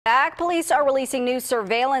Back, police are releasing new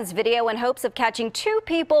surveillance video in hopes of catching two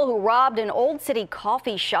people who robbed an Old City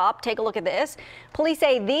coffee shop. Take a look at this. Police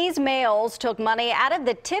say these males took money out of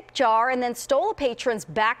the tip jar and then stole a patron's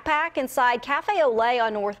backpack inside Cafe Ole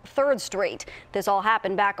on North 3rd Street. This all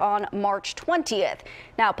happened back on March 20th.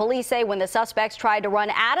 Now, police say when the suspects tried to run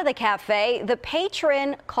out of the cafe, the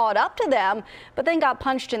patron caught up to them, but then got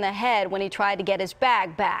punched in the head when he tried to get his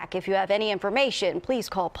bag back. If you have any information, please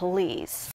call police.